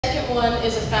one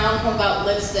is a found home about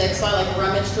lipstick, so I like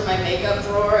rummaged through my makeup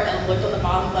drawer and looked on the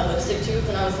bottom of my lipstick tube,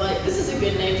 and I was like, this is a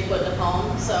good name to put in a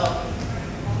poem, so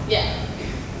yeah.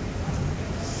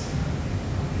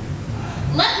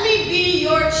 Let me be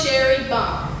your cherry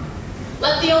bomb.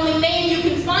 Let the only name you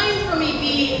can find for me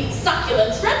be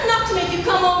succulence, red enough to make you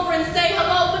come over and say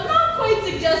hello, but not quite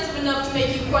suggestive enough to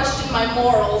make you question my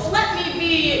morals. Let me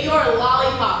be your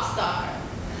lollipop star.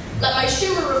 Let my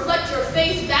shimmer reflect your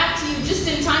face back to you just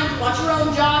in time to watch your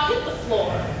own jaw hit the floor.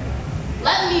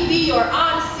 Let me be your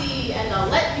odyssey, and I'll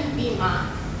let you be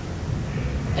mine.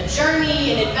 A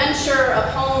journey, an adventure,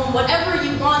 a poem, whatever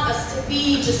you want us to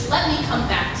be, just let me come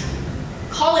back to you.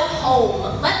 Call it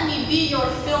home. Let me be your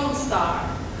film star.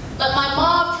 Let my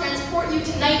mauve transport you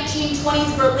to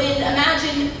 1920s Berlin.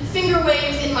 Imagine finger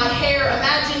waves in my hair.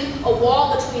 Imagine a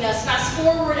wall between us. Fast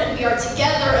forward and we are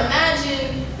together.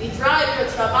 Imagine we drive your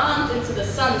Trabant into the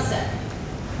sunset.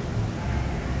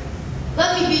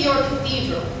 Let me be your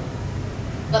cathedral.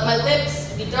 Let my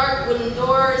lips be dark wooden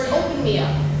doors. Open me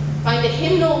up. Find a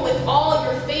hymnal with all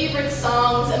your favorite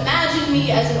songs. Imagine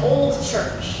me as an old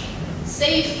church,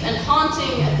 safe and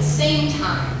haunting at the same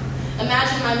time.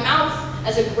 Imagine my mouth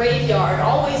as a graveyard,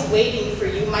 always waiting for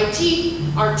you. My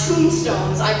teeth are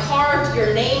tombstones. I carved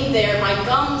your name there. My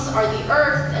gums are the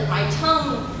earth, and my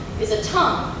tongue is a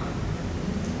tongue.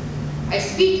 I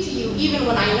speak to you even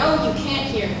when I know you can't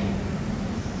hear me.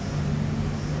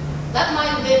 Let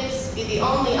my lips be the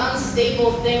only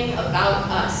unstable thing about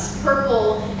us.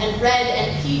 Purple and red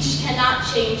and peach cannot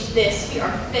change this. We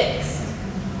are fixed.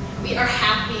 We are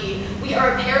happy. We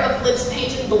are a pair of lips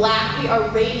painted black. We are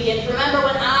radiant. Remember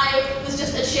when I was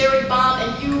just a cherry bomb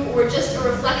and you were just a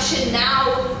reflection?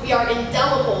 Now we are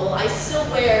indelible. I still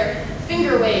wear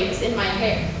finger waves in my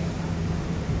hair.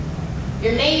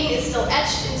 Your name is still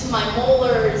etched into my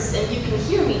molars, and you can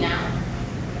hear me now.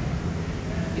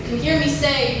 You can hear me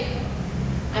say,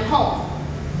 I'm home.